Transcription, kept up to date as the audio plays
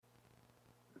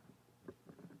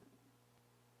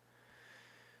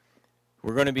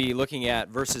We're going to be looking at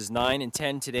verses 9 and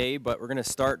 10 today, but we're going to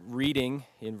start reading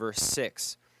in verse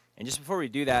 6. And just before we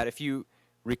do that, if you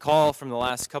recall from the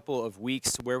last couple of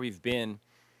weeks where we've been,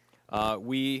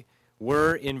 we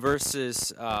were in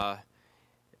verses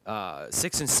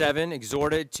 6 and 7,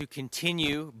 exhorted to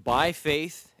continue by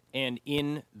faith and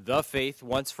in the faith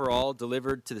once for all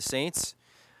delivered to the saints.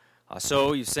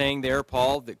 So you're saying there,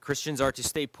 Paul, that Christians are to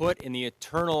stay put in the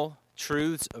eternal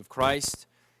truths of Christ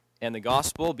and the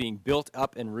gospel, being built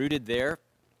up and rooted there.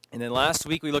 And then last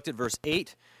week we looked at verse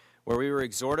 8, where we were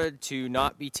exhorted to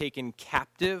not be taken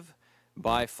captive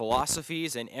by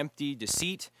philosophies and empty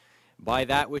deceit, by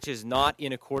that which is not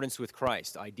in accordance with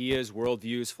Christ. Ideas,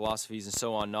 worldviews, philosophies, and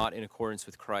so on, not in accordance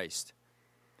with Christ.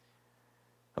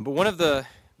 But one of the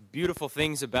beautiful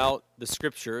things about the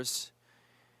Scriptures,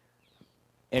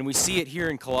 and we see it here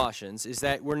in Colossians, is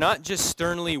that we're not just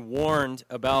sternly warned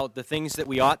about the things that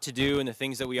we ought to do and the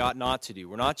things that we ought not to do.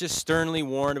 We're not just sternly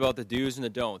warned about the do's and the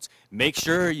don'ts. Make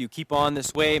sure you keep on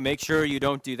this way, make sure you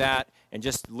don't do that, and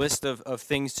just list of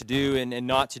things to do and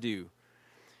not to do.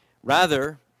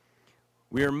 Rather,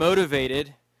 we are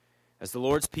motivated as the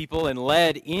Lord's people and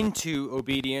led into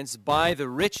obedience by the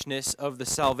richness of the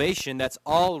salvation that's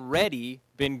already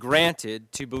been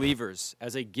granted to believers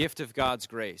as a gift of God's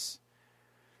grace.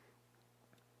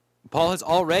 Paul has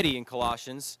already, in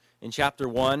Colossians, in chapter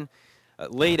 1,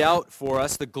 laid out for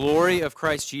us the glory of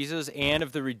Christ Jesus and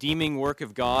of the redeeming work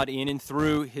of God in and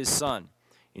through his Son,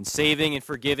 in saving and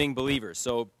forgiving believers.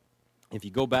 So, if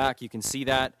you go back, you can see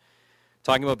that,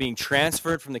 talking about being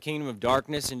transferred from the kingdom of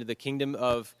darkness into the kingdom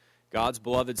of God's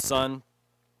beloved Son.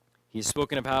 He's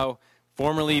spoken of how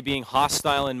formerly being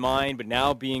hostile in mind, but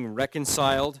now being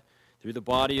reconciled through the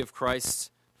body of Christ's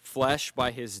flesh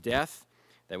by his death,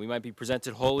 that we might be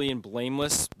presented holy and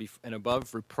blameless and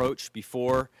above reproach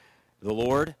before the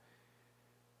Lord.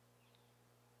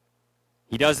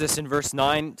 He does this in verse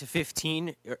 9 to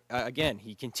 15. Again,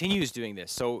 he continues doing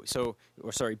this.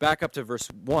 Back up to verse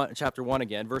 1, chapter 1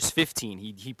 again, verse 15.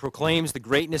 He proclaims the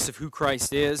greatness of who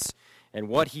Christ is and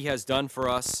what he has done for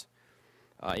us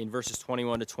in verses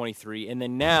 21 to 23. And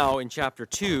then now in chapter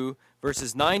 2,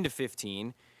 verses 9 to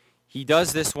 15, he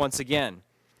does this once again.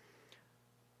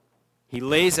 He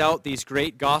lays out these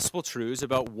great gospel truths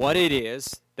about what it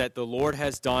is that the Lord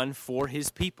has done for his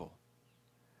people.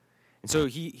 And so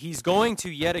he's going to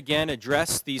yet again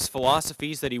address these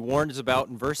philosophies that he warned us about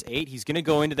in verse 8. He's going to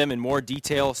go into them in more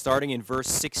detail starting in verse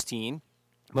 16.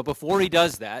 But before he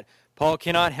does that, Paul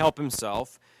cannot help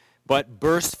himself but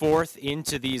burst forth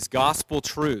into these gospel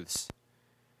truths.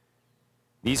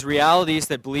 These realities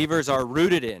that believers are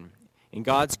rooted in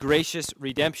God's gracious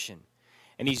redemption.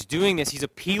 And he's doing this, he's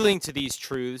appealing to these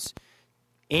truths,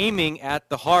 aiming at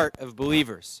the heart of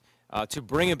believers to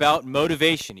bring about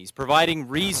motivation. He's providing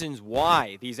reasons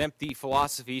why these empty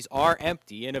philosophies are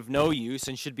empty and of no use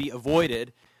and should be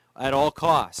avoided at all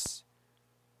costs.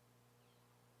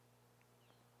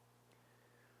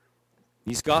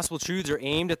 These gospel truths are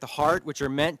aimed at the heart, which are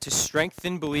meant to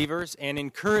strengthen believers and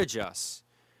encourage us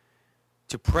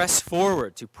to press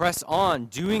forward, to press on,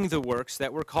 doing the works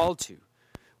that we're called to.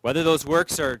 Whether those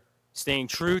works are staying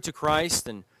true to Christ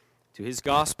and to his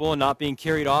gospel and not being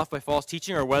carried off by false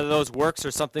teaching, or whether those works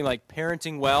are something like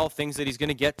parenting well, things that he's going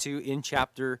to get to in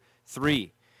chapter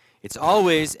 3. It's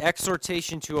always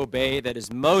exhortation to obey that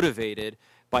is motivated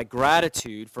by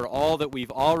gratitude for all that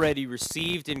we've already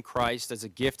received in Christ as a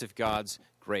gift of God's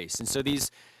grace. And so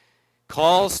these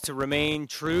calls to remain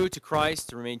true to Christ,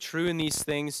 to remain true in these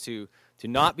things, to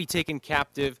not be taken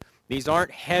captive, these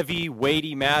aren't heavy,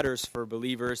 weighty matters for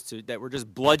believers that we're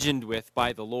just bludgeoned with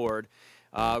by the Lord.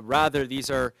 Rather, these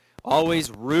are always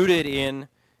rooted in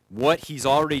what he's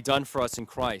already done for us in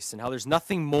Christ and how there's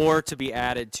nothing more to be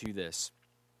added to this.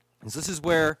 And so this is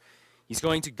where he's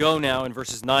going to go now in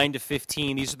verses 9 to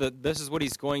 15. This is what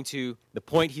the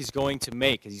point he's going to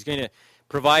make. He's going to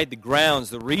provide the grounds,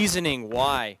 the reasoning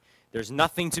why there's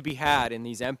nothing to be had in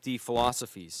these empty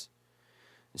philosophies.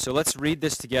 So let's read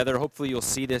this together. Hopefully you'll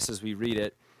see this as we read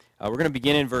it. We're going to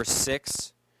begin in verse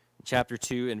 6, chapter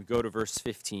 2, and go to verse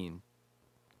 15.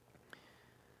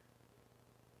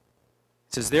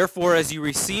 It says, "Therefore, as you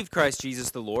received Christ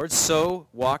Jesus the Lord, so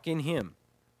walk in him,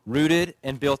 rooted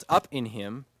and built up in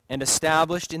him, and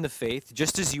established in the faith,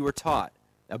 just as you were taught,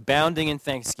 abounding in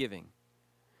thanksgiving.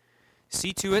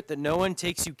 See to it that no one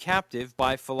takes you captive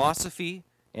by philosophy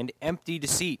and empty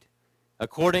deceit,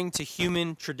 according to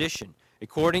human tradition,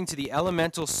 according to the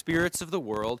elemental spirits of the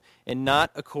world, and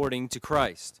not according to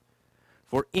Christ.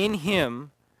 For in him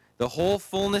the whole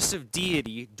fullness of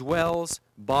deity dwells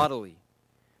bodily,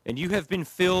 and you have been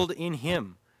filled in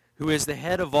him, who is the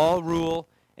head of all rule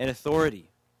and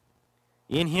authority.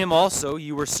 In him also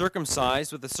you were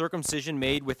circumcised with a circumcision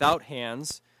made without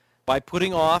hands, by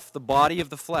putting off the body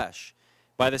of the flesh,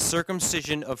 by the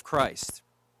circumcision of Christ,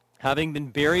 having been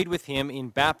buried with him in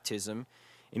baptism,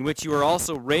 in which you are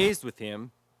also raised with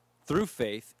him through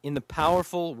faith in the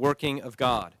powerful working of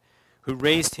God, who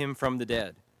raised him from the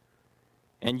dead.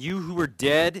 And you who were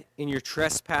dead in your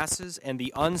trespasses and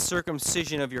the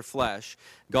uncircumcision of your flesh,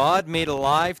 God made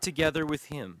alive together with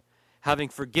him, having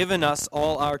forgiven us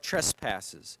all our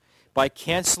trespasses, by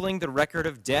canceling the record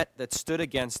of debt that stood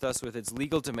against us with its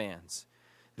legal demands.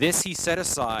 This he set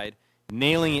aside,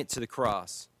 nailing it to the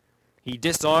cross. He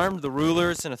disarmed the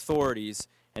rulers and authorities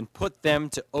and put them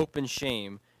to open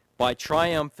shame by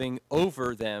triumphing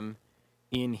over them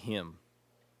in him.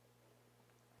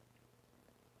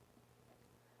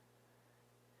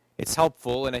 It's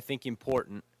helpful and I think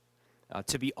important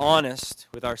to be honest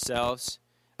with ourselves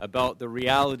about the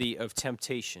reality of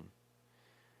temptation,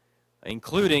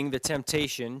 including the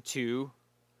temptation to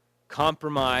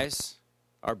compromise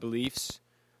our beliefs,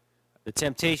 the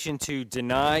temptation to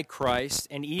deny Christ,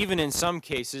 and even in some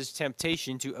cases,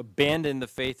 temptation to abandon the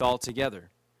faith altogether.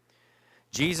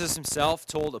 Jesus himself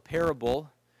told a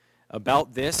parable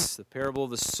about this, the parable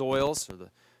of the soils, or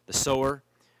the sower.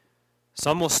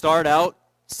 Some will start out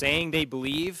saying they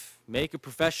believe, make a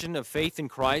profession of faith in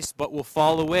Christ, but will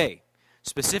fall away.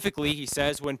 Specifically, he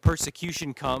says, when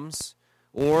persecution comes,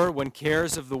 or when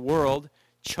cares of the world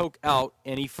choke out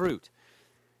any fruit.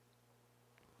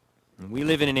 And we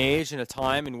live in an age and a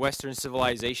time in Western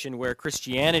civilization where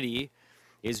Christianity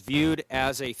is viewed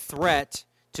as a threat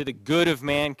to the good of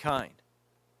mankind.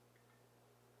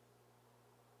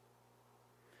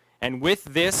 And with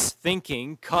this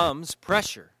thinking comes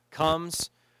pressure, comes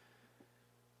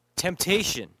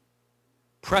temptation,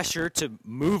 pressure to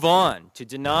move on, to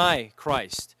deny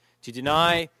Christ, to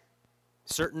deny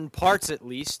certain parts at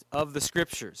least of the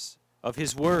Scriptures, of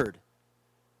His Word.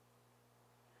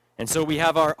 And so we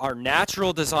have our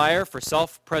natural desire for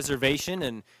self-preservation,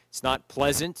 and it's not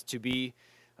pleasant to be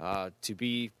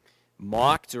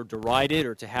mocked or derided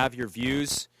or to have your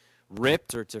views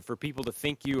ripped or for people to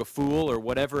think you a fool or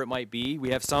whatever it might be.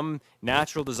 We have some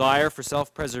natural desire for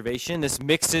self-preservation. This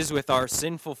mixes with our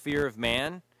sinful fear of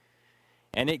man,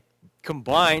 and it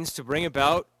combines to bring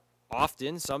about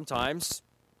often, sometimes,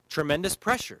 tremendous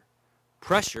pressure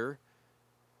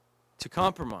to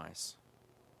compromise.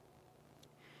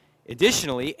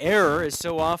 Additionally, error is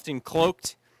so often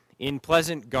cloaked in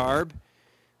pleasant garb.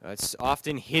 It's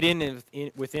often hidden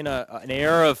within an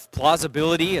air of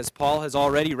plausibility, as Paul has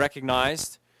already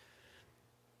recognized.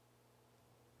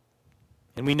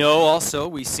 And we know also,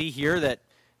 we see here that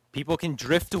people can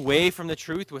drift away from the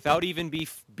truth without even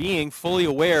being fully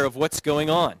aware of what's going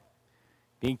on,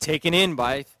 being taken in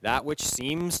by that which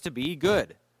seems to be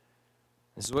good.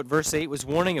 This is what verse 8 was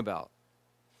warning about.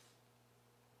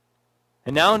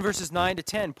 And now in verses 9 to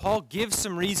 10, Paul gives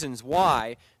some reasons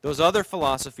why those other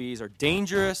philosophies are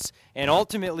dangerous and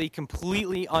ultimately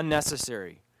completely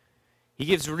unnecessary. He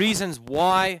gives reasons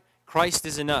why Christ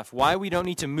is enough, why we don't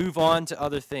need to move on to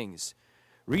other things.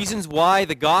 Reasons why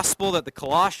the gospel that the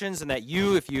Colossians and that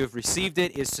you, if you have received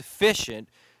it, is sufficient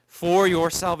for your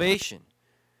salvation.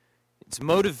 It's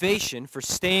motivation for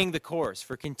staying the course,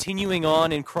 for continuing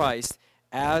on in Christ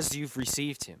as you've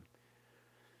received Him.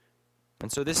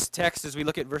 And so this text, as we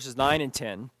look at verses 9 and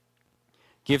 10,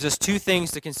 gives us two things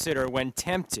to consider when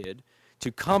tempted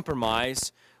to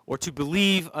compromise or to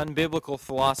believe unbiblical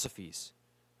philosophies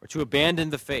or to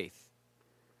abandon the faith.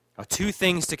 Two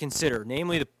things to consider,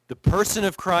 namely the person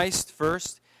of Christ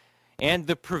first and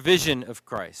the provision of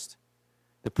Christ.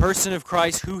 The person of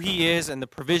Christ, who He is, and the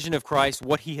provision of Christ,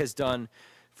 what He has done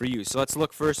for you. So let's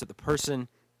look first at the person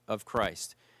of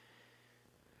Christ.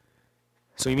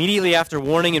 So immediately after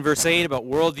warning in verse 8 about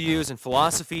worldviews and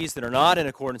philosophies that are not in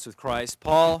accordance with Christ,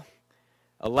 Paul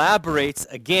elaborates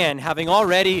again, having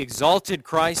already exalted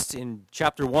Christ in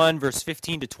chapter 1, verse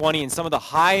 15 to 20, in some of the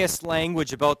highest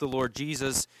language about the Lord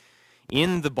Jesus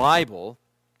in the Bible.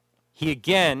 He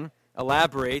again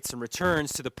elaborates and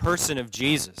returns to the person of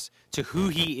Jesus, to who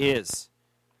He is.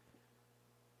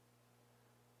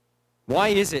 Why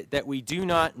is it that we do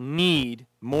not need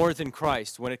more than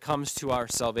Christ when it comes to our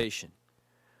salvation?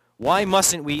 Why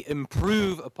mustn't we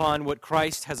improve upon what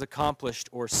Christ has accomplished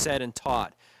or said and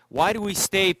taught? Why do we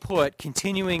stay put,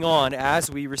 continuing on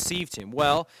as we received Him?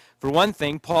 Well, for one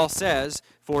thing, Paul says,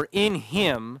 "For in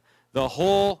Him the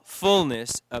whole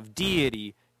fullness of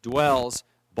deity dwells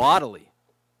bodily."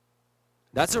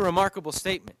 That's a remarkable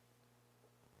statement.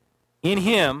 In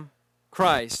Him,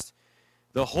 Christ,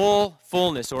 the whole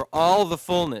fullness, or all the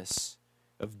fullness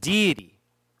of deity,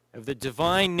 of the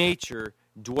divine nature,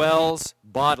 dwells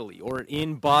bodily or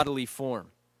in bodily form.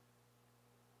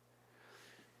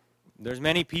 There's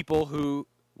many people who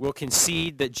will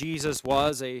concede that Jesus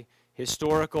was a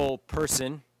historical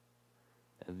person,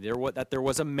 that there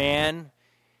was a man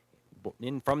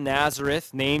from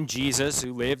Nazareth named Jesus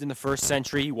who lived in the first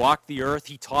century. He walked the earth,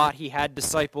 he taught, he had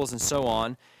disciples, and so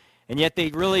on. And yet they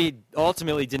really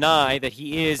ultimately deny that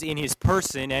he is in his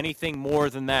person anything more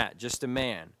than that, just a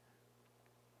man.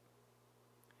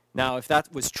 Now, if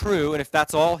that was true, and if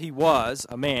that's all he was,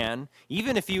 a man,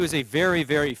 even if he was a very,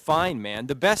 very fine man,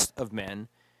 the best of men,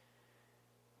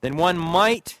 then one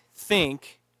might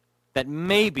think that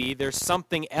maybe there's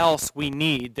something else we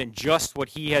need than just what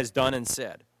he has done and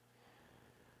said.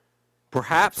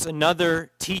 Perhaps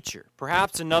another teacher,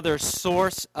 perhaps another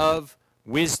source of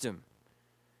wisdom.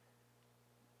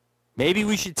 Maybe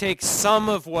we should take some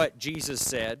of what Jesus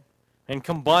said and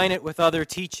combine it with other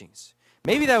teachings.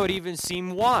 Maybe that would even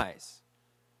seem wise.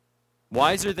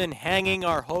 Wiser than hanging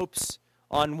our hopes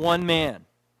on one man.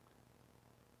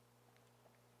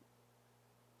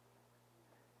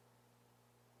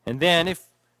 And then if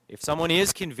someone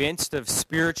is convinced of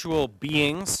spiritual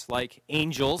beings like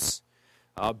angels,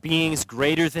 beings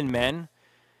greater than men,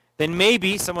 then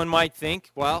maybe someone might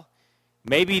think, well,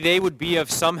 maybe they would be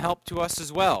of some help to us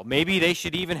as well. Maybe they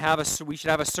should even we should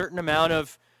have a certain amount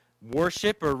of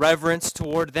worship or reverence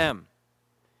toward them.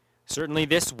 Certainly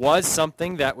this was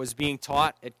something that was being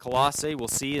taught at Colossae, we'll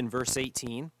see in verse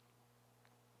 18.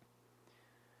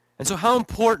 And so how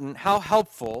important, how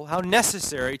helpful, how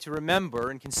necessary to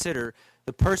remember and consider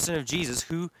the person of Jesus,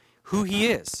 who he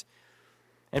is.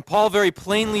 And Paul very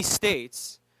plainly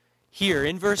states here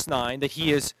in verse 9 that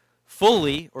he is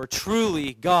fully or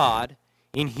truly God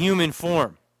in human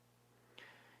form.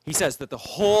 He says that the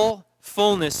whole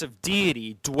fullness of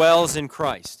deity dwells in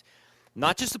Christ.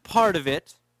 Not just a part of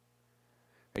it.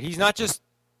 He's not just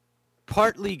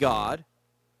partly God.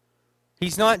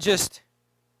 He's not just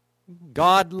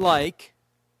God-like.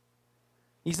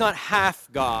 He's not half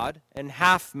God and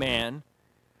half man.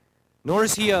 Nor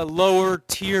is he a lower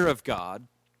tier of God.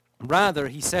 Rather,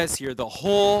 he says here, the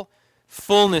whole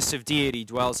fullness of deity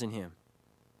dwells in him.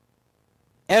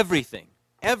 Everything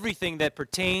that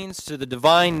pertains to the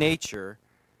divine nature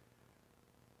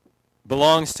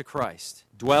belongs to Christ,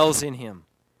 dwells in him.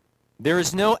 There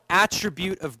is no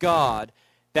attribute of God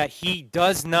that he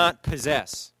does not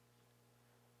possess.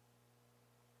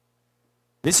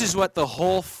 This is what the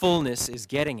whole fullness is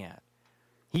getting at.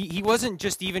 He wasn't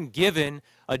just even given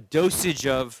a dosage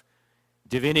of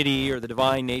divinity or the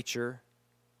divine nature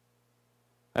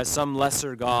as some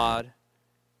lesser God.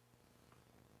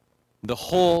 The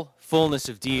whole fullness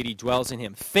of deity dwells in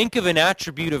him. Think of an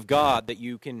attribute of God that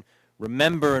you can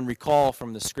remember and recall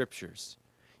from the Scriptures.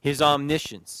 His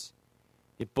omniscience.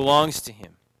 It belongs to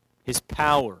him. His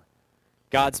power.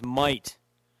 God's might.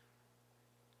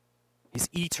 His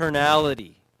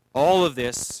eternality. All of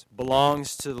this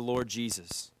belongs to the Lord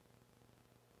Jesus.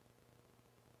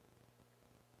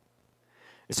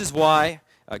 This is why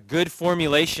good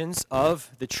formulations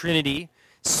of the Trinity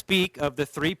speak of the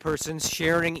three persons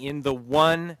sharing in the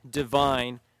one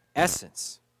divine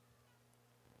essence.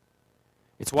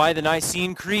 It's why the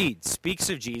Nicene Creed speaks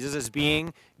of Jesus as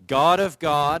being God of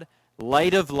God,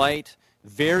 light of light,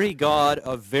 very God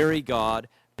of very God,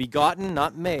 begotten,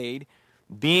 not made,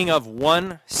 being of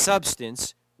one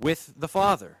substance with the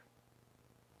Father.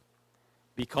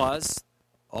 Because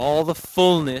all the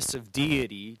fullness of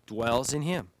deity dwells in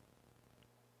him.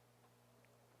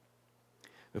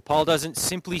 But Paul doesn't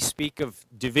simply speak of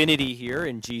divinity here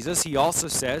in Jesus. He also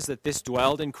says that this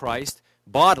dwelled in Christ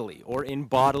bodily or in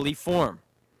bodily form.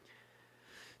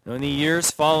 Now, in the years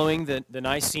following the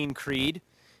Nicene Creed,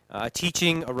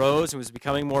 teaching arose and was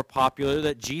becoming more popular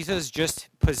that Jesus just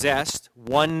possessed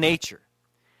one nature.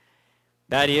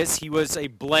 That is, he was a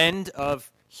blend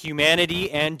of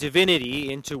humanity and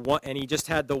divinity into one, and he just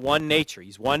had the one nature.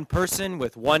 He's one person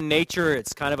with one nature.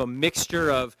 It's kind of a mixture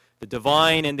of the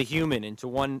divine and the human into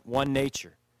one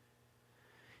nature.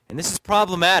 And this is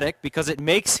problematic because it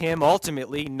makes him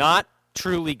ultimately not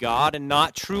truly God and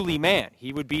not truly man.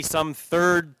 He would be some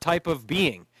third type of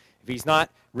being. If he's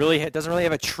not really, doesn't really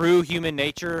have a true human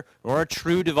nature or a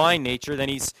true divine nature, then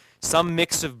he's some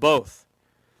mix of both.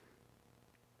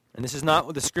 And this is not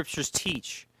what the Scriptures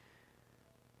teach.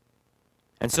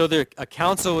 And so a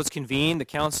council was convened, the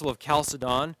Council of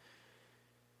Chalcedon,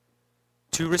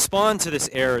 to respond to this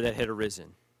error that had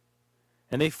arisen.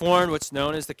 And they formed what's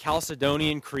known as the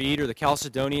Chalcedonian Creed or the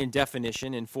Chalcedonian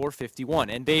definition in 451.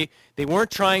 And they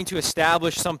weren't trying to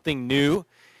establish something new.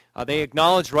 They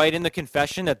acknowledge right in the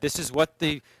confession that this is what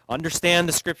they understand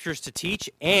the Scriptures to teach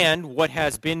and what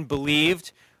has been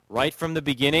believed right from the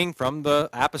beginning, from the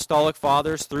apostolic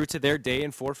fathers through to their day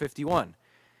in 451.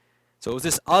 So it was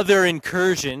this other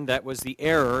incursion that was the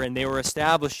error, and they were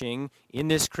establishing in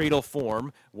this creedal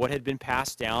form what had been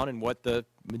passed down and what the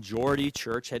majority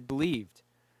church had believed.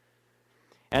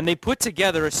 And they put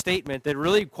together a statement that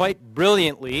really quite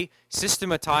brilliantly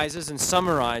systematizes and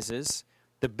summarizes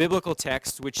the biblical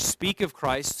texts which speak of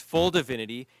Christ's full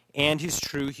divinity and his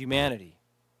true humanity.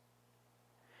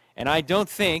 And I don't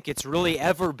think it's really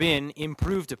ever been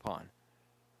improved upon.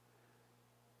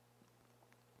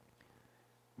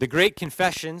 The great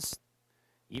confessions,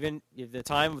 even at the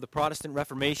time of the Protestant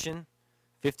Reformation,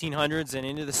 1500s and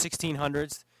into the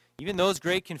 1600s, even those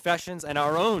great confessions and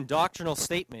our own doctrinal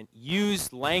statement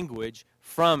used language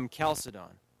from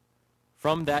Chalcedon,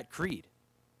 from that creed.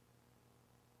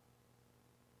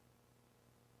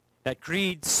 That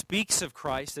creed speaks of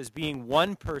Christ as being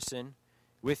one person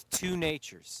with two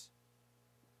natures.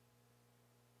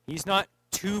 He's not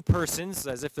two persons,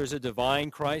 as if there's a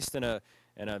divine Christ and a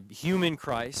human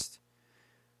Christ.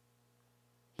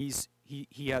 He's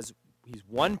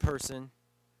one person,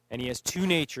 and he has two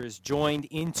natures joined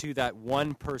into that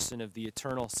one person of the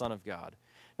eternal Son of God.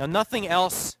 Now, nothing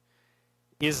else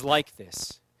is like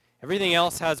this. Everything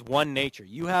else has one nature.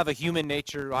 You have a human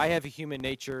nature. I have a human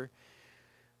nature.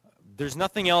 There's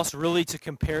nothing else really to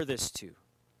compare this to.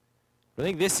 I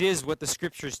think this is what the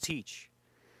Scriptures teach.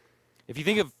 If you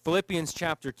think of Philippians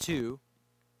chapter 2,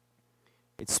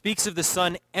 it speaks of the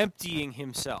Son emptying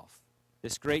himself.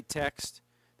 This great text,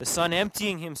 the Son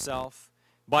emptying himself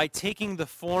by taking the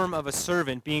form of a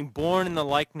servant, being born in the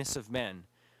likeness of men.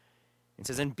 It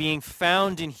says, and being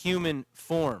found in human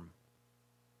form.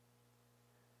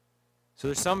 So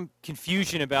there's some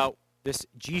confusion about this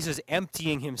Jesus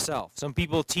emptying himself. Some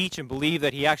people teach and believe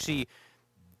that he actually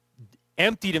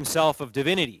emptied himself of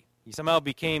divinity. He somehow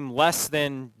became less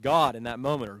than God in that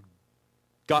moment, or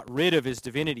got rid of his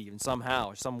divinity in somehow,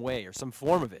 or some way, or some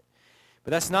form of it.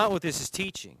 But that's not what this is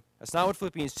teaching. That's not what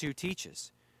Philippians 2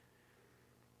 teaches.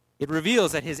 It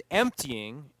reveals that his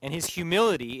emptying and his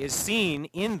humility is seen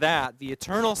in that the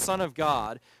eternal Son of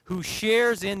God, who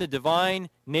shares in the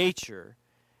divine nature,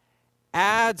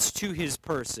 adds to his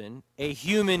person a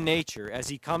human nature as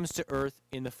he comes to earth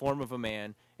in the form of a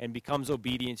man and becomes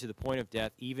obedient to the point of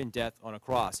death, even death on a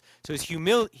cross. So his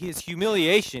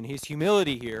humiliation, his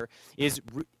humility here, is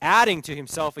adding to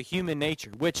himself a human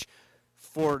nature, which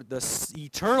for the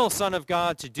eternal Son of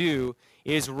God to do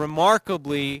is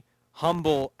remarkably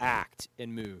humble act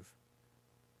and move.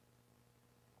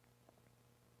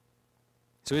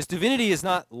 So his divinity is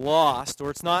not lost, or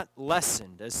it's not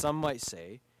lessened, as some might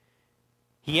say.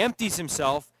 He empties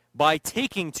himself by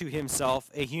taking to himself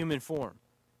a human form.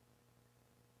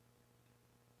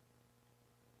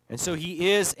 And so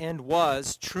he is and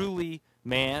was truly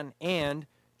man and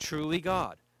truly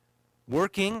God,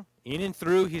 working in and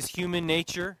through his human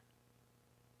nature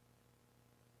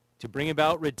to bring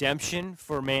about redemption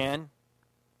for man,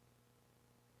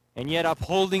 and yet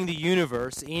upholding the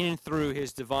universe in and through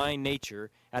his divine nature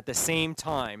at the same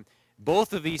time.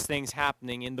 Both of these things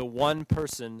happening in the one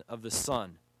person of the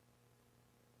Son.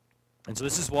 And so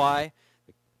this is why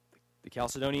the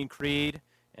Chalcedonian Creed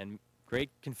and great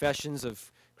confessions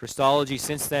of Christology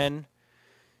since then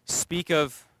speak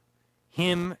of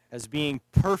him as being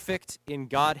perfect in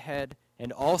Godhead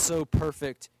and also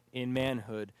perfect in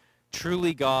manhood,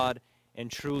 truly God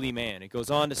and truly man. It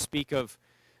goes on to speak of,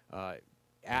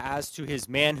 as to his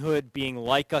manhood, being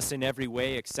like us in every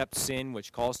way except sin,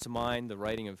 which calls to mind the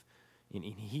writing of in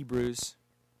Hebrews.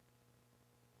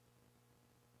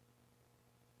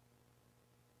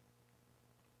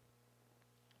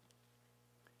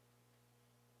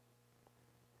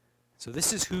 So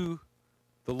this is who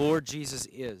the Lord Jesus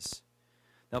is.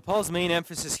 Now, Paul's main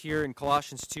emphasis here in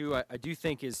Colossians 2, I do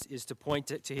think, is to point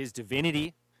to his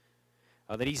divinity,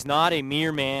 that he's not a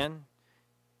mere man,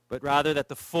 but rather that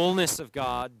the fullness of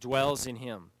God dwells in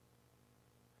him.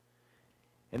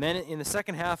 And then in the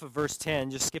second half of verse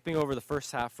 10, just skipping over the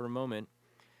first half for a moment,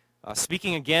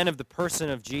 speaking again of the person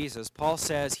of Jesus, Paul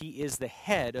says he is the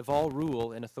head of all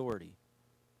rule and authority.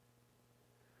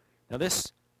 Now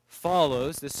this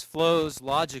flows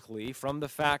logically from the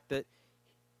fact that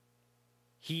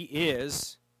he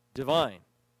is divine,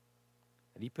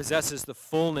 that he possesses the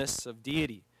fullness of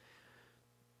deity.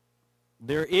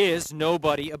 There is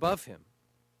nobody above him.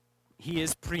 He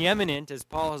is preeminent, as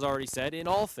Paul has already said, in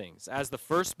all things, as the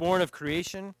firstborn of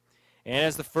creation and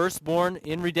as the firstborn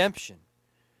in redemption.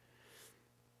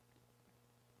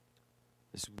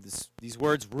 These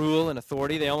words, rule and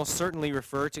authority, they almost certainly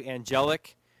refer to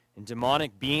angelic and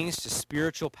demonic beings, to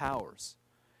spiritual powers.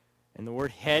 And the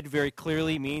word head very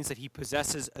clearly means that he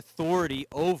possesses authority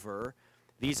over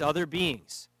these other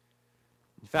beings.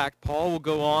 In fact, Paul will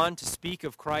go on to speak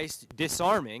of Christ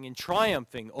disarming and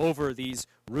triumphing over these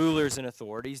rulers and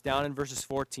authorities down in verses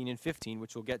 14 and 15,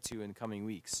 which we'll get to in coming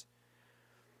weeks.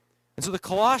 And so the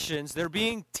Colossians, they're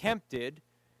being tempted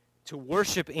to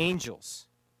worship angels.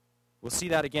 We'll see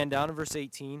that again down in verse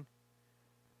 18.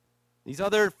 These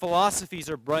other philosophies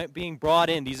are being brought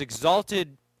in. These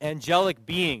exalted angelic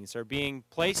beings are being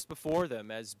placed before them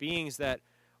as beings that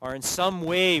are in some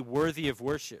way worthy of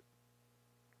worship.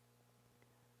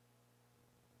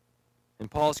 And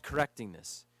Paul is correcting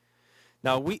this.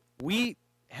 Now, we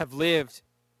have lived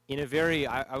in a very,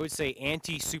 I would say,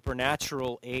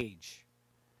 anti-supernatural age,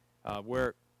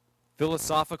 where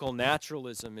philosophical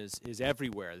naturalism is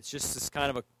everywhere. It's just this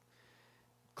kind of a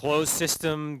closed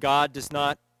system. God does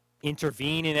not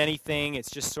intervene in anything. It's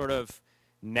just sort of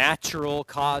natural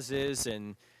causes,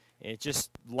 and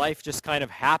life just kind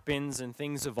of happens, and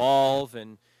things evolve,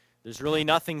 and there's really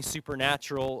nothing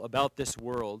supernatural about this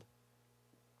world.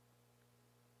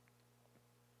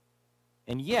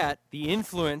 And yet, the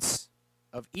influence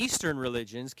of Eastern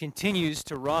religions continues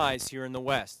to rise here in the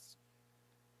West.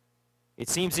 It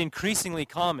seems increasingly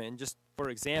common, just for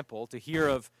example, to hear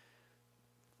of,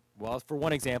 well, for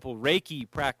one example, Reiki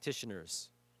practitioners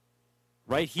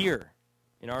right here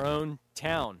in our own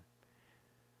town.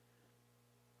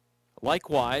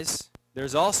 Likewise,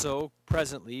 there's also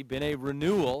presently been a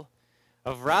renewal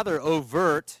of rather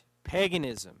overt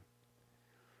paganism.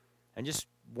 And just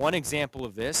one example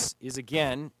of this is,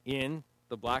 again, in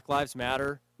the Black Lives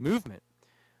Matter movement.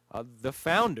 The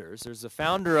founders, there's the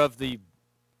founder of the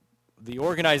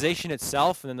organization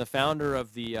itself, and then the founder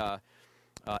of the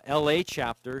LA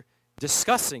chapter,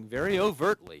 discussing very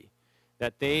overtly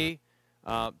that the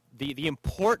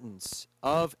importance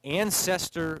of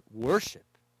ancestor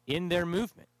worship in their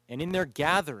movement and in their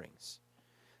gatherings.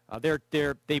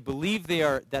 They believe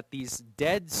that these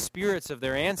dead spirits of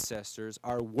their ancestors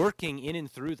are working in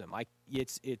and through them.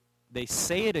 They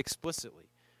say it explicitly.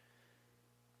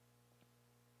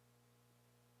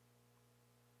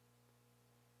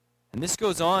 And this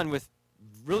goes on with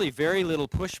really very little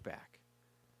pushback.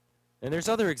 And there's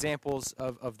other examples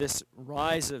of this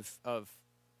rise of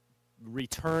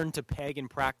return to pagan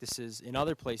practices in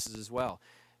other places as well.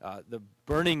 The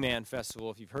Burning Man Festival,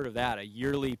 if you've heard of that, a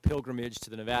yearly pilgrimage to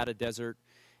the Nevada desert,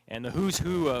 and the who's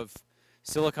who of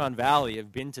Silicon Valley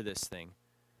have been to this thing.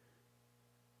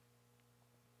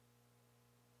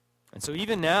 And so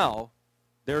even now,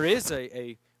 there is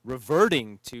a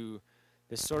reverting to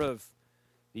this sort of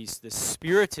this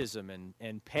spiritism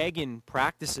and pagan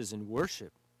practices and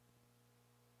worship.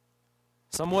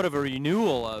 Somewhat of a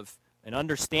renewal of an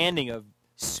understanding of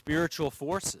spiritual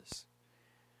forces.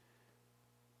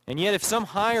 And yet, if some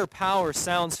higher power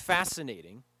sounds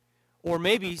fascinating, or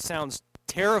maybe sounds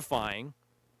terrifying,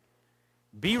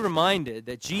 be reminded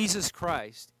that Jesus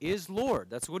Christ is Lord.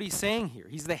 That's what he's saying here.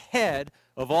 He's the head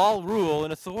of all rule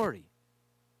and authority.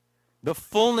 The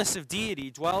fullness of deity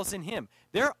dwells in him.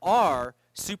 There are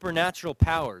supernatural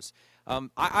powers.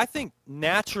 I think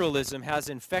naturalism has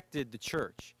infected the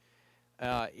church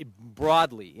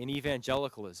broadly in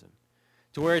evangelicalism,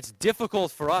 to where it's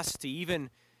difficult for us to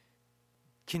even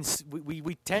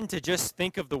we tend to just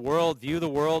think of the world, view the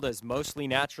world as mostly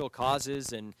natural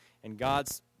causes, and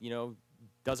God's,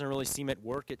 doesn't really seem at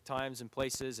work at times and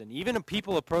places. And even if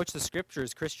people approach the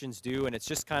Scriptures, Christians do, and it's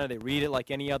just kind of, they read it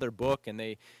like any other book, and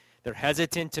they're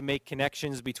hesitant to make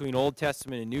connections between Old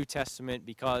Testament and New Testament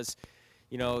because,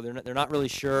 they're not really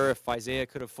sure if Isaiah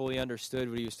could have fully understood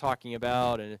what he was talking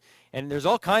about. And there's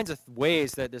all kinds of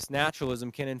ways that this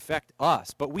naturalism can infect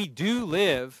us. But we do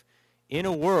live in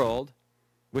a world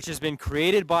which has been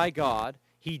created by God.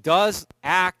 He does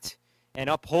act and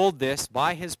uphold this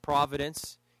by his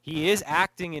providence. He is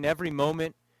acting in every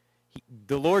moment.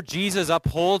 The Lord Jesus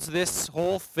upholds this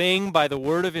whole thing by the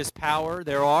word of his power.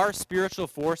 There are spiritual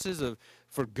forces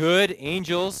for good,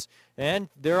 angels, and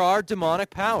there are demonic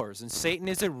powers, and Satan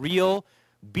is a real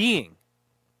being.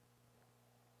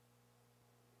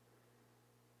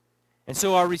 And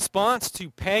so our response to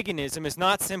paganism is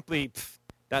not simply,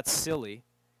 that's silly.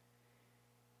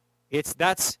 It's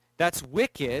that's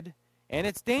wicked and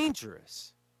it's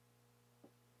dangerous.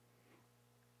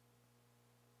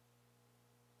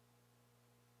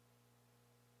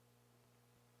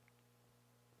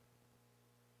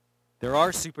 There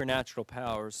are supernatural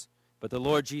powers, but the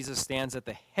Lord Jesus stands at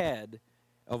the head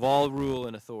of all rule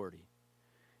and authority.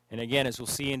 And again, as we'll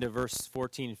see into verse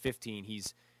 14 and 15,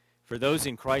 he's For those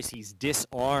in Christ, he's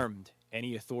disarmed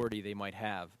any authority they might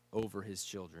have over his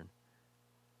children.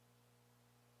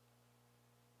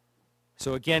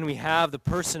 So again, we have the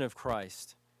person of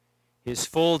Christ, his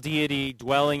full deity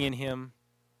dwelling in him,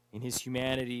 in his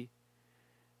humanity.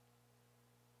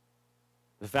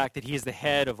 The fact that he is the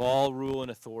head of all rule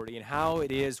and authority, and how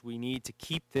it is we need to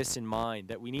keep this in mind,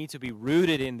 that we need to be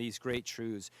rooted in these great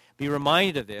truths, be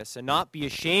reminded of this, and not be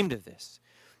ashamed of this.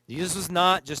 Jesus was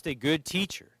not just a good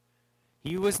teacher.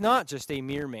 He was not just a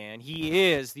mere man. He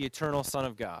is the eternal Son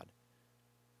of God.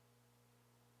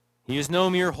 He is no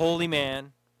mere holy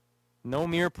man, no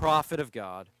mere prophet of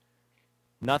God,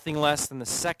 nothing less than the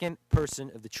second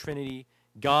person of the Trinity,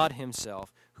 God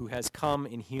himself, who has come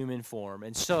in human form.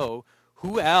 And so,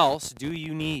 who else do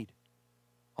you need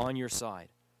on your side?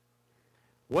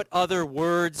 What other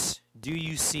words do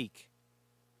you seek?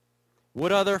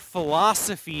 What other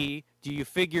philosophy do you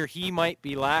figure he might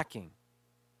be lacking?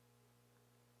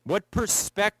 What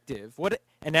perspective, what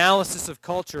analysis of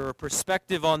culture or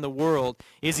perspective on the world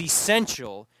is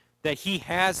essential that he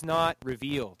has not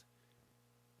revealed?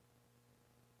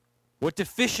 What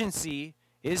deficiency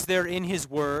is there in his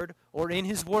word or in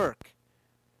his work?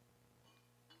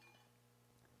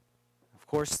 Of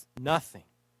course, nothing.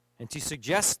 And to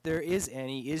suggest there is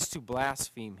any is to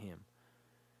blaspheme him.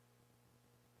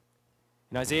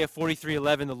 In Isaiah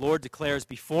 43:11, the Lord declares,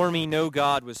 "Before me no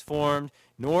God was formed,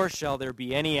 nor shall there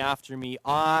be any after me.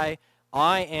 I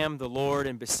am the Lord,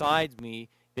 and besides me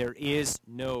there is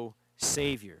no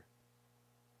Savior."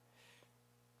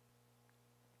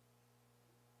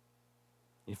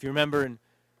 If you remember in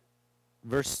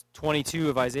verse 22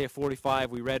 of Isaiah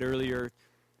 45, we read earlier,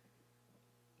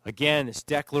 again, this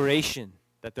declaration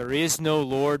that there is no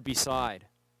Lord beside.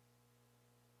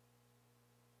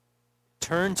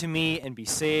 "Turn to me and be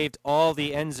saved, all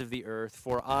the ends of the earth,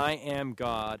 for I am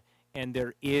God, and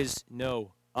there is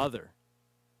no other."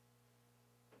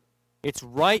 It's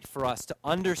right for us to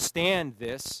understand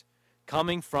this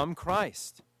coming from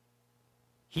Christ.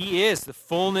 He is the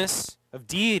fullness of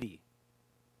deity.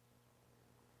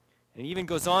 And it even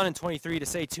goes on in 23 to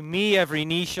say, "To me every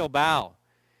knee shall bow,"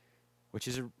 which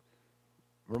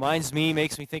makes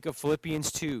me think of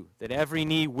Philippians 2, that every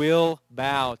knee will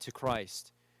bow to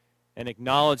Christ and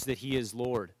acknowledge that he is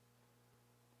Lord.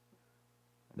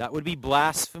 That would be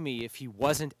blasphemy if he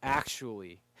wasn't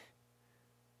actually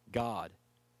God.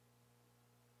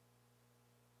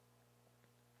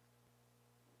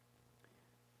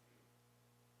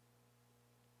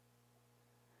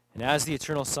 And as the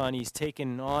eternal Son, he's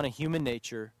taken on a human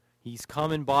nature. He's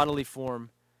come in bodily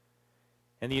form.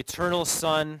 And the eternal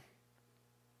Son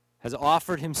has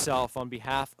offered himself on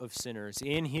behalf of sinners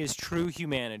in his true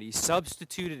humanity,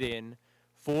 substituted in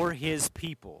for his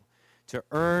people to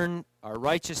earn our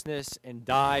righteousness and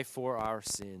die for our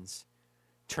sins,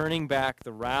 turning back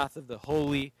the wrath of the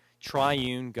holy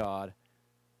triune God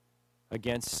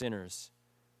against sinners.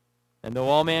 And though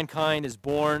all mankind is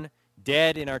born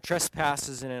dead in our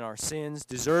trespasses and in our sins,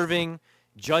 deserving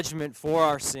judgment for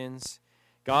our sins,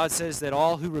 God says that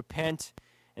all who repent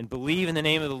and believe in the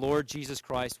name of the Lord Jesus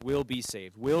Christ will be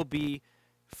saved, will be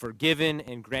forgiven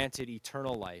and granted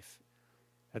eternal life.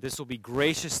 That this will be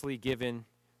graciously given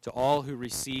to all who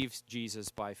receive Jesus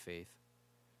by faith.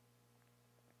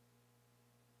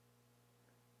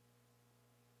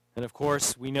 And of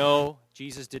course, we know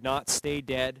Jesus did not stay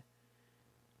dead.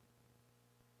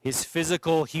 His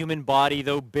physical human body,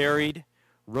 though buried,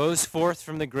 rose forth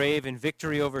from the grave in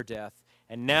victory over death.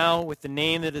 And now, with the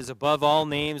name that is above all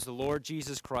names, the Lord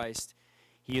Jesus Christ,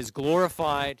 he is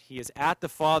glorified. He is at the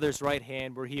Father's right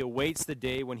hand, where he awaits the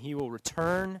day when he will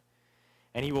return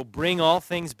and he will bring all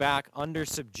things back under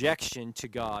subjection to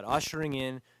God, ushering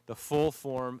in the full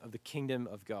form of the kingdom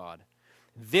of God.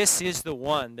 This is the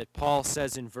one that Paul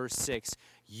says in verse 6,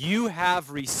 "You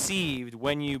have received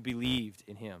when you believed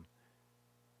in him."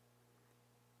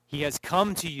 He has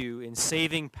come to you in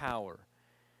saving power,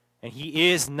 and he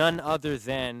is none other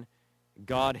than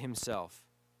God himself.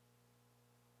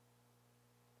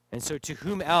 And so to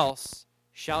whom else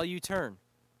shall you turn?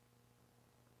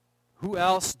 Who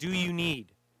else do you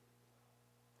need?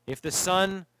 If the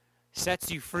Son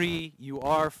sets you free, you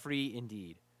are free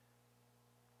indeed.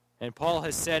 And Paul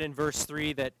has said in verse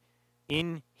 3 that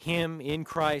in him, in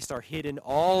Christ, are hidden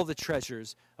all the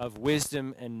treasures of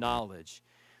wisdom and knowledge.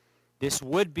 This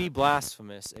would be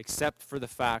blasphemous except for the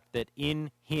fact that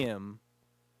in him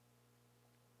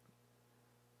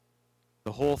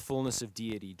the whole fullness of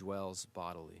deity dwells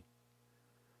bodily.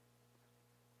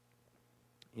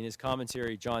 In his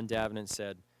commentary, John Davenant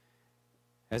said,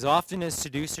 "As often as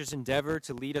seducers endeavor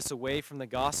to lead us away from the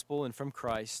gospel and from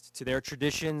Christ to their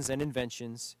traditions and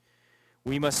inventions,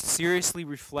 we must seriously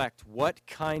reflect what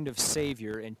kind of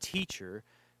Savior and teacher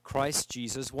Christ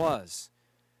Jesus was,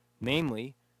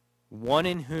 namely, one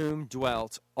in whom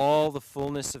dwelt all the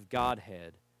fullness of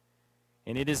Godhead,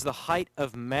 and it is the height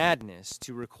of madness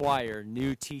to require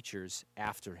new teachers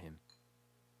after him.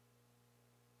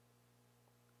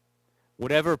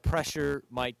 Whatever pressure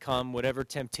might come, whatever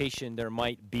temptation there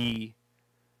might be,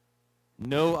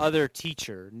 no other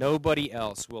teacher, nobody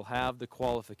else will have the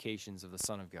qualifications of the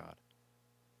Son of God.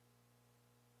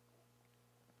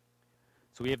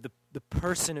 So we have the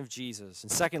person of Jesus.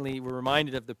 And secondly, we're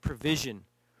reminded of the provision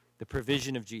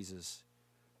of Jesus.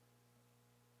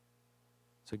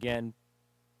 So again,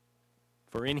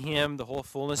 for in him the whole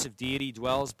fullness of deity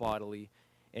dwells bodily,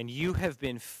 and you have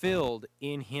been filled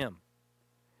in him,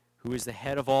 who is the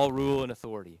head of all rule and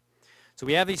authority. So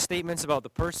we have these statements about the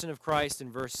person of Christ in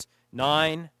verse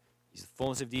 9. He's the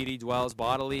fullness of deity dwells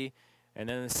bodily. And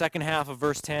then in the second half of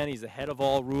verse 10, he's the head of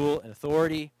all rule and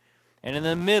authority. And in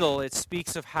the middle, it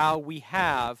speaks of how we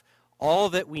have all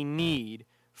that we need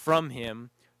from him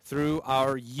through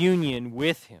our union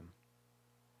with him.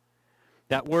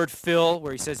 That word fill,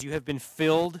 where he says you have been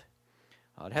filled,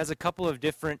 it has a couple of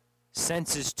different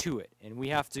senses to it, and we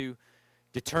have to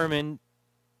determine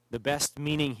the best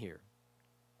meaning here.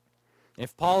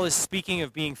 If Paul is speaking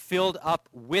of being filled up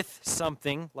with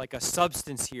something, like a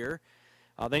substance here,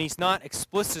 then he's not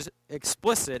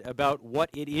explicit about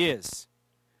what it is.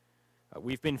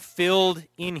 We've been filled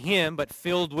in him, but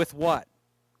filled with what?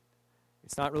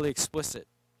 It's not really explicit.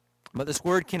 But this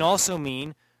word can also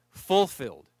mean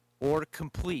fulfilled or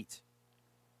complete.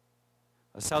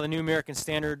 That's how the New American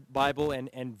Standard Bible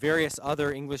and various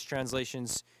other English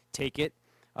translations take it.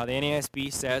 The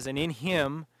NASB says, and in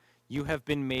him you have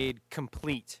been made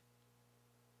complete.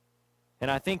 And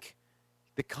I think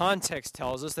the context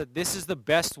tells us that this is the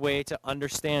best way to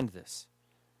understand this.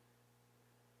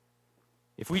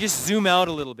 If we just zoom out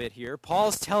a little bit here,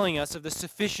 Paul's telling us of the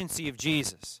sufficiency of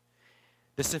Jesus,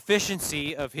 the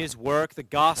sufficiency of his work, the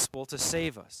gospel, to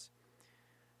save us.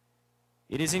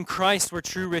 It is in Christ where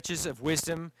true riches of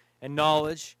wisdom and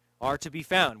knowledge are to be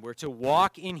found. We're to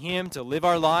walk in him, to live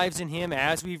our lives in him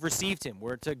as we've received him.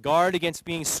 We're to guard against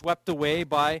being swept away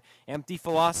by empty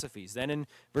philosophies. Then in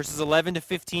verses 11 to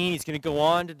 15, he's going to go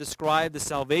on to describe the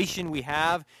salvation we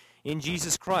have in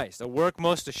Jesus Christ, a work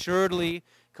most assuredly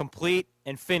complete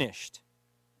and finished.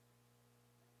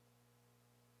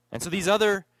 And so these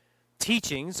other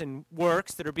teachings and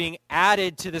works that are being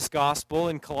added to this gospel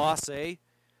in Colossae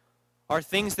are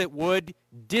things that would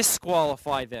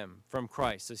disqualify them from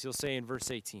Christ, as he'll say in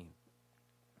verse 18.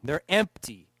 They're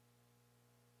empty.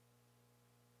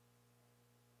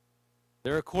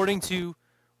 They're according to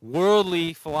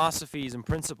worldly philosophies and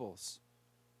principles.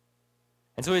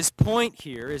 And so his point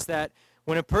here is that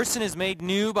when a person is made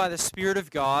new by the Spirit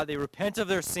of God, they repent of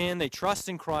their sin, they trust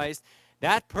in Christ,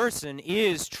 that person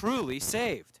is truly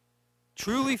saved,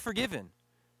 truly forgiven.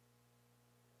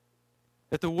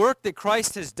 That the work that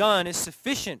Christ has done is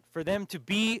sufficient for them to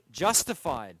be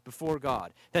justified before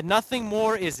God. That nothing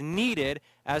more is needed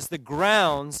as the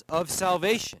grounds of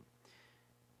salvation.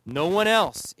 No one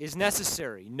else is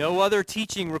necessary. No other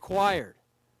teaching required.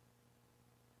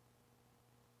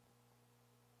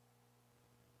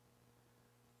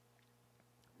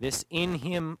 This in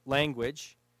him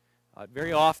language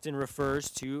very often refers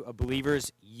to a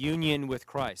believer's union with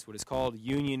Christ, what is called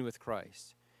union with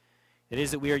Christ. It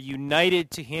is that we are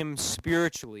united to him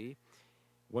spiritually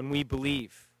when we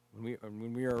believe,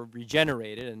 when we are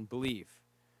regenerated and believe.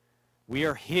 We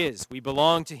are his. We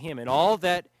belong to him. And all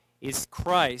that is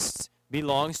Christ's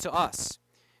belongs to us.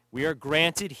 We are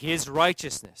granted his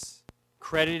righteousness,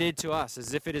 credited to us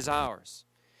as if it is ours.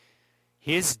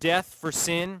 His death for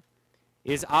sin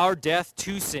is our death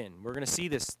to sin. We're going to see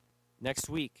this next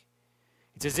week.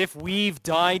 It's as if we've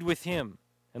died with him.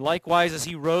 And likewise, as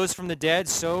he rose from the dead,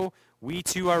 so we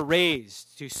too are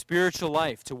raised to spiritual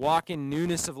life, to walk in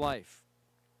newness of life.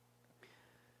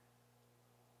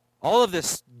 All of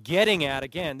this getting at,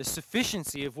 again, the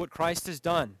sufficiency of what Christ has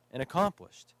done and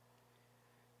accomplished.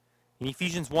 In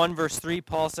Ephesians 1, verse 3,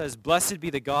 Paul says, "Blessed be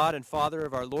the God and Father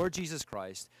of our Lord Jesus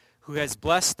Christ, who has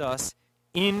blessed us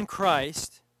in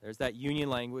Christ," there's that union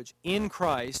language, "in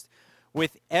Christ,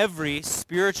 with every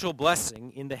spiritual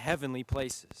blessing in the heavenly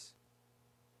places."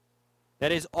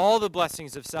 That is, all the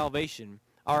blessings of salvation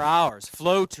are ours,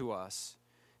 flow to us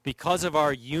because of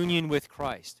our union with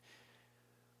Christ,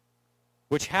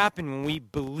 which happened when we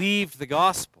believed the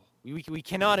gospel. We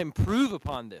cannot improve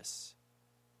upon this.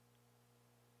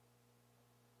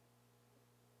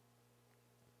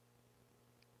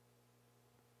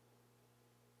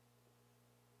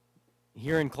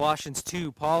 Here in Colossians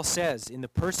 2, Paul says, in the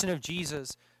person of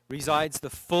Jesus resides the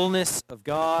fullness of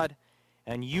God,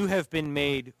 and you have been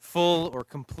made full or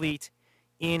complete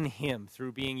in him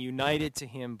through being united to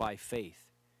him by faith.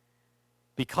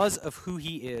 Because of who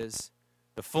he is,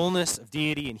 the fullness of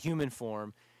deity in human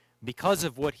form, because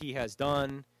of what he has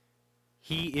done,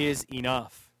 he is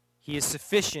enough. He is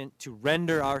sufficient to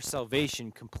render our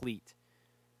salvation complete.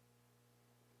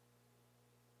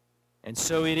 And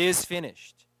so it is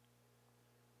finished.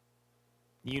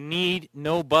 You need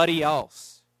nobody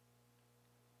else.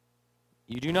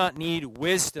 You do not need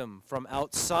wisdom from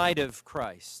outside of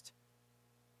Christ.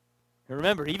 And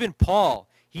remember, even Paul,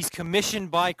 he's commissioned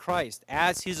by Christ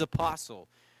as his apostle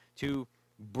to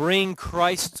bring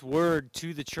Christ's word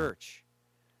to the church.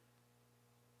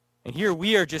 And here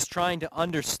we are just trying to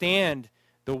understand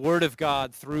the word of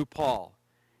God through Paul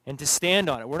and to stand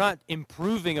on it. We're not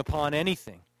improving upon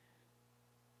anything.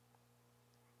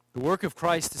 The work of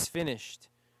Christ is finished.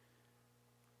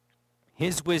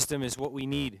 His wisdom is what we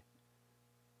need.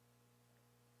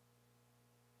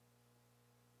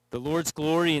 The Lord's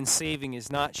glory in saving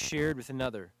is not shared with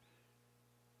another.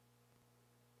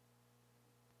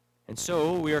 And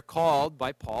so we are called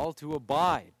by Paul to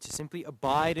abide, to simply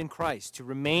abide in Christ, to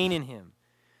remain in him,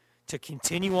 to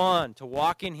continue on, to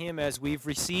walk in him as we've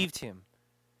received him.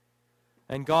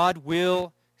 And God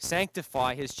will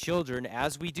sanctify his children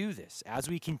as we do this, as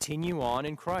we continue on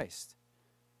in Christ.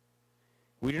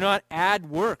 We do not add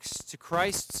works to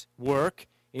Christ's work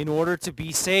in order to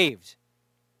be saved.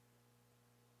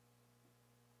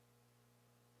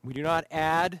 We do not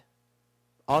add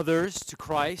others to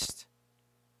Christ,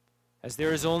 as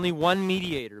there is only one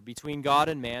mediator between God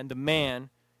and man, the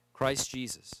man, Christ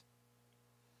Jesus.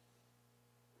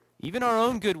 Even our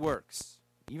own good works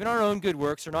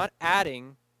are not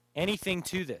adding anything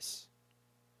to this.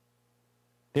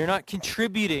 They're not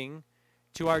contributing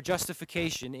to our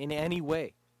justification in any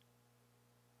way.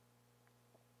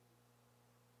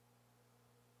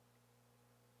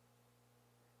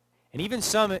 And even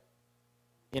some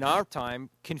in our time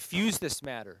confuse this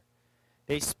matter.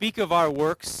 They speak of our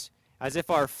works as if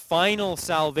our final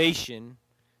salvation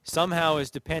somehow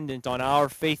is dependent on our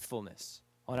faithfulness,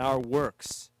 on our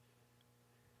works.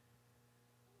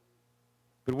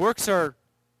 But works are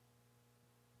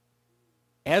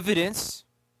evidence.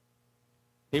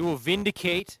 They will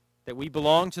vindicate that we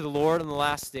belong to the Lord on the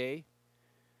last day.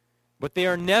 But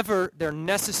they're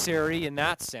necessary in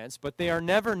that sense, but they are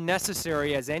never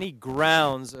necessary as any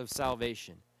grounds of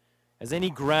salvation, as any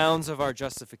grounds of our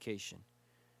justification.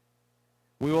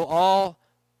 We will all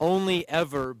only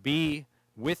ever be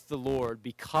with the Lord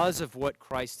because of what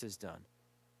Christ has done.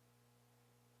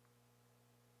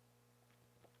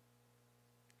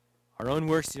 Our own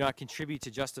works do not contribute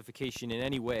to justification in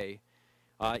any way.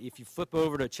 If you flip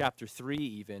over to chapter 3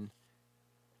 even,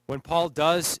 when Paul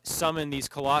does summon these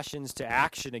Colossians to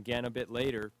action again a bit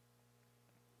later,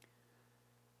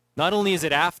 not only is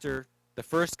it after the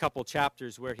first couple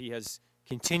chapters where he has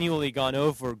continually gone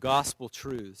over gospel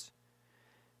truths,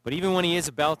 but even when he is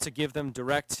about to give them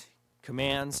direct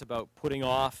commands about putting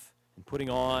off and putting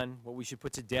on, what we should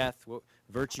put to death, what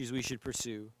virtues we should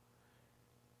pursue,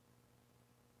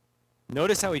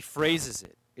 notice how he phrases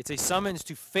it. It's a summons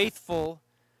to faithful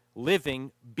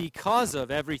living because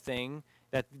of everything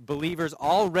that believers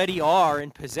already are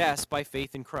and possess by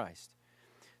faith in Christ.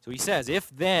 So he says, if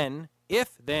then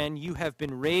you have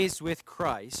been raised with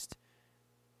Christ,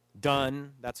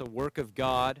 done, that's a work of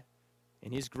God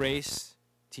and his grace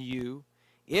to you.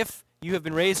 If you have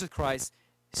been raised with Christ,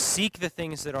 seek the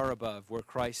things that are above, where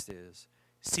Christ is,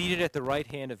 seated at the right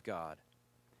hand of God.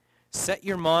 Set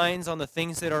your minds on the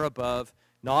things that are above,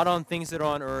 not on things that are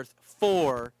on earth,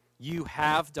 for you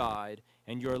have died,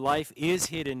 and your life is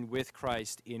hidden with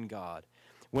Christ in God.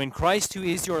 When Christ, who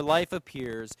is your life,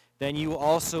 appears, then you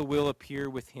also will appear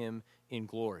with him in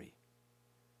glory.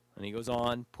 And he goes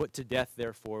on, put to death,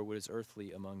 therefore, what is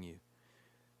earthly among you.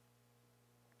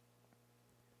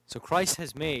 So Christ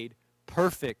has made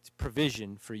perfect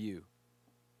provision for you.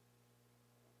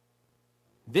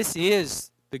 This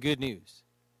is the good news.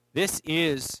 This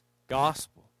is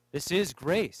gospel. This is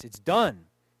grace. It's done.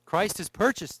 Christ has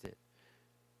purchased it.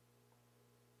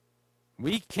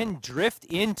 We can drift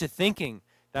into thinking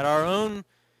that our own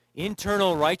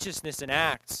internal righteousness and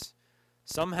acts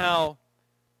somehow,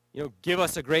 give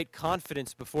us a great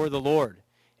confidence before the Lord.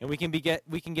 And we can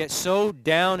get so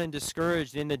down and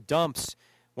discouraged in the dumps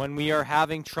when we are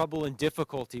having trouble and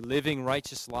difficulty living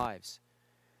righteous lives.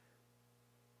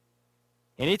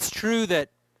 And it's true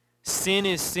that sin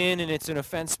is sin and it's an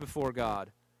offense before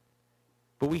God.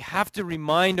 But we have to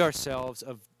remind ourselves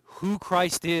of who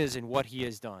Christ is and what he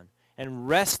has done. and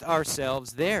rest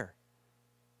ourselves there.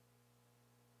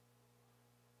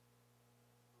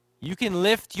 You can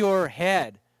lift your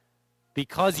head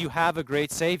because you have a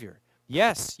great Savior.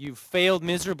 Yes, you've failed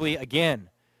miserably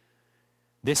again.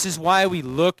 This is why we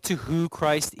look to who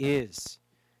Christ is.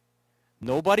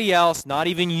 Nobody else, not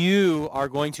even you, are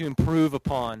going to improve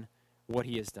upon what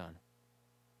he has done.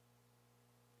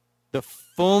 The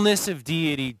fullness of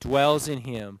deity dwells in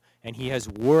him, and he has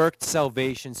worked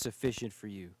salvation sufficient for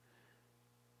you.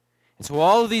 And so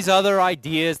all of these other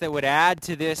ideas that would add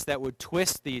to this, that would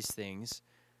twist these things,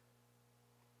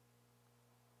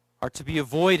 are to be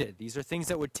avoided. These are things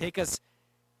that would take us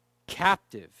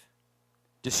captive,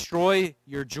 destroy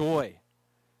your joy,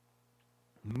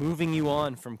 moving you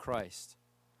on from Christ.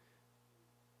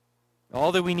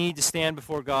 All that we need to stand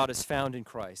before God is found in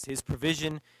Christ. His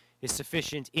provision is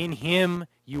sufficient. In him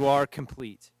you are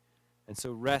complete. And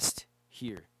so rest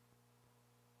here.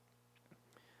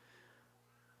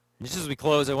 Just as we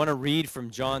close, I want to read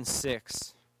from John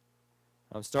 6.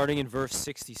 I'm starting in verse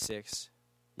 66.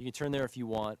 You can turn there if you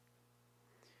want.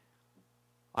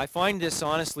 I find this,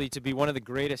 honestly, to be one of the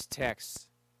greatest texts.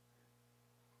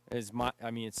 It's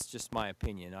just my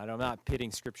opinion. I'm not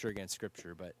pitting Scripture against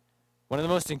Scripture, but one of the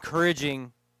most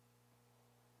encouraging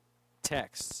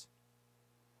texts.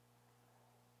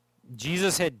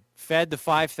 Jesus had fed the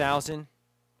 5,000. And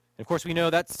of course, we know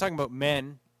that's talking about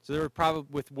men. So there were probably,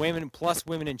 with women, plus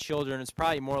women and children, it's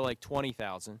probably more like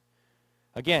 20,000.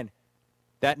 Again,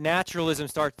 that naturalism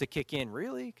starts to kick in.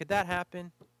 Really? Could that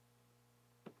happen?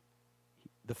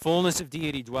 The fullness of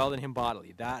deity dwelled in him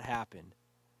bodily. That happened.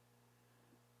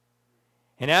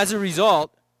 And as a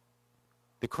result,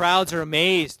 the crowds are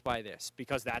amazed by this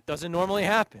because that doesn't normally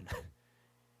happen.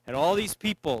 And all these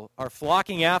people are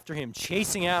flocking after him,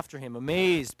 chasing after him,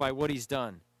 amazed by what he's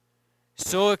done.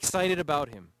 So excited about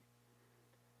him.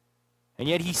 And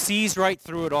yet he sees right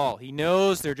through it all. He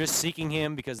knows they're just seeking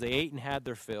him because they ate and had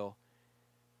their fill.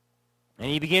 And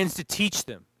he begins to teach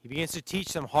them. He begins to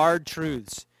teach them hard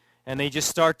truths. And they just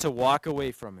start to walk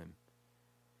away from him.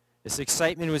 This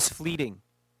excitement was fleeting.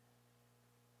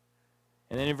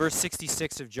 And then in verse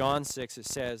 66 of John 6, it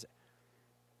says,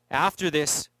 after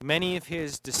this, many of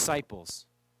his disciples,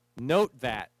 note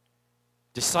that,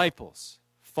 disciples,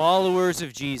 followers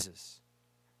of Jesus,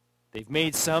 they've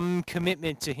made some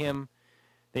commitment to him.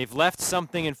 They've left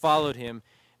something and followed him.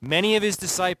 Many of his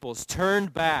disciples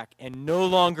turned back and no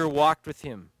longer walked with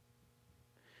him.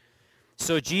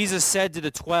 So Jesus said to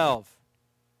the 12,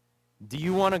 do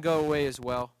you want to go away as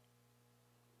well?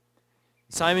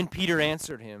 Simon Peter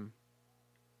answered him,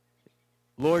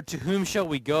 Lord, to whom shall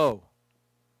we go?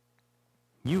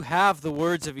 You have the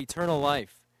words of eternal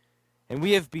life, and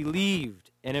we have believed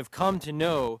and have come to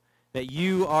know that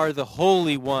you are the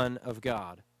Holy One of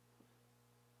God.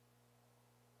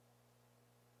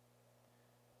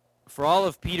 For all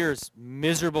of Peter's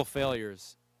miserable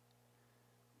failures,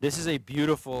 this is a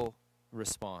beautiful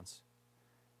response.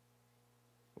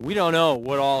 We don't know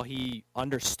what all he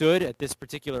understood at this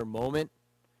particular moment.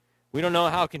 We don't know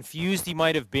how confused he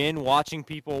might have been watching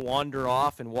people wander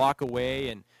off and walk away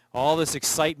and all this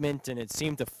excitement, and it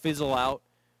seemed to fizzle out.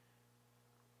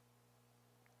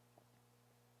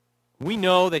 We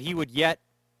know that he would yet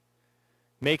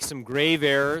make some grave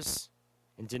errors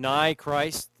and deny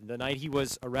Christ the night he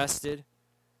was arrested.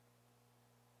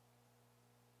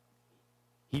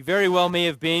 He very well may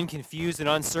have been confused and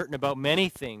uncertain about many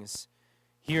things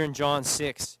here in John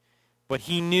 6, but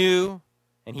he knew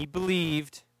and he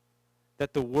believed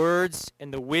that the words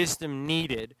and the wisdom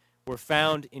needed were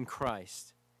found in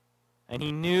Christ. And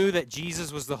he knew that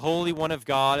Jesus was the Holy One of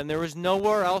God, and there was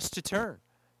nowhere else to turn.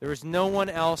 There was no one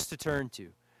else to turn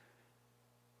to.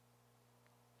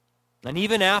 And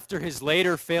even after his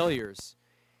later failures,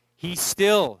 he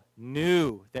still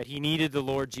knew that he needed the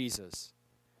Lord Jesus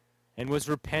and was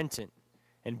repentant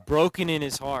and broken in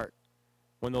his heart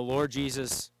when the Lord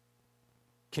Jesus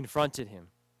confronted him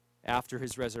after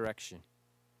his resurrection.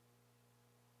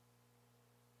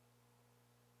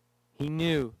 He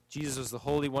knew Jesus was the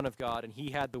Holy One of God, and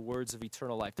he had the words of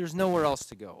eternal life. There's nowhere else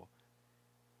to go.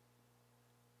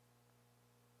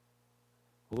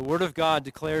 Well, the Word of God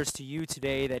declares to you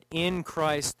today that in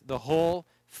Christ the whole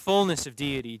fullness of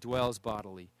deity dwells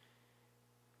bodily.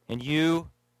 And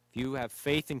you, if you have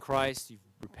faith in Christ, you've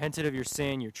repented of your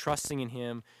sin, you're trusting in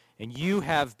him, and you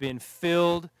have been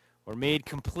filled or made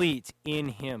complete in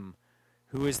him,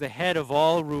 who is the head of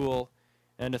all rule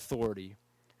and authority.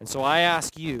 And so I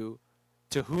ask you,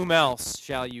 to whom else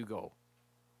shall you go?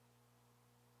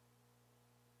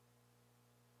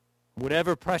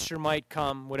 Whatever pressure might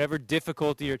come, whatever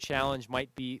difficulty or challenge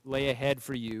might be lay ahead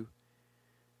for you,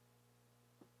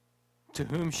 to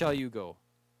whom shall you go?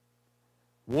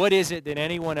 What is it that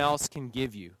anyone else can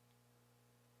give you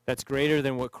that's greater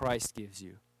than what Christ gives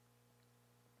you?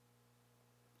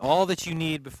 All that you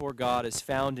need before God is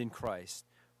found in Christ.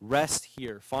 Rest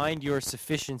here. Find your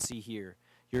sufficiency here,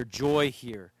 your joy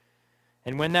here.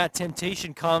 And when that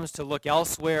temptation comes to look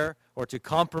elsewhere or to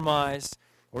compromise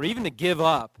or even to give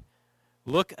up,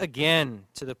 look again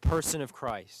to the person of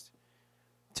Christ,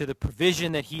 to the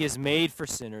provision that he has made for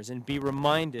sinners, and be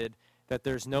reminded that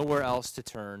there's nowhere else to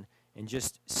turn, and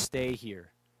just stay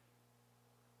here.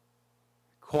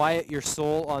 Quiet your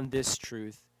soul on this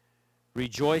truth.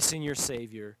 Rejoice in your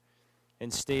Savior,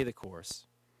 and stay the course.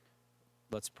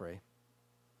 Let's pray.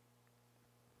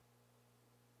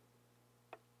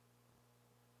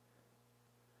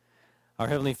 Our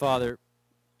Heavenly Father,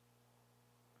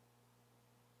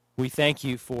 we thank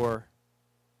you for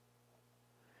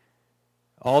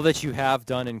all that you have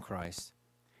done in Christ.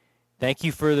 Thank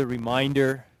you for the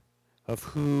reminder of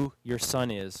who your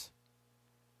Son is.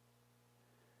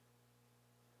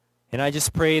 And I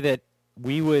just pray that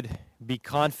we would be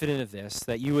confident of this,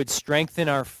 that you would strengthen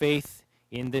our faith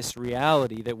in this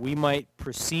reality, that we might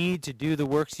proceed to do the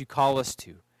works you call us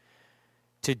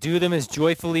to do them as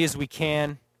joyfully as we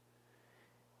can,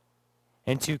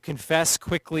 and to confess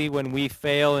quickly when we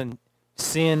fail and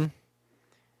sin,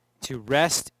 to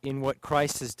rest in what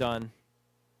Christ has done.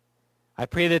 I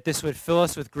pray that this would fill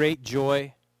us with great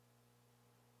joy,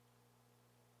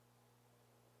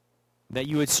 that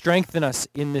you would strengthen us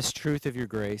in this truth of your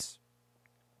grace.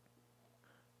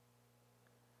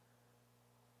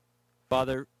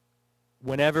 Father,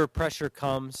 whenever pressure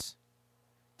comes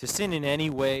to sin in any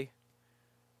way,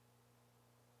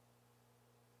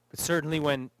 but certainly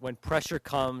when pressure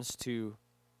comes to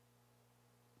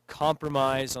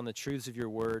compromise on the truths of your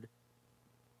word,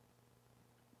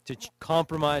 to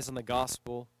compromise on the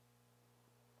gospel,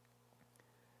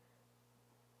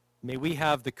 may we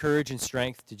have the courage and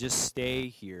strength to just stay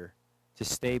here, to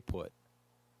stay put.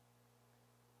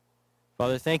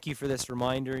 Father, thank you for this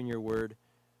reminder in your word.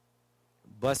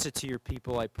 Bless it to your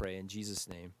people, I pray. In Jesus'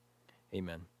 name,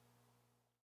 amen.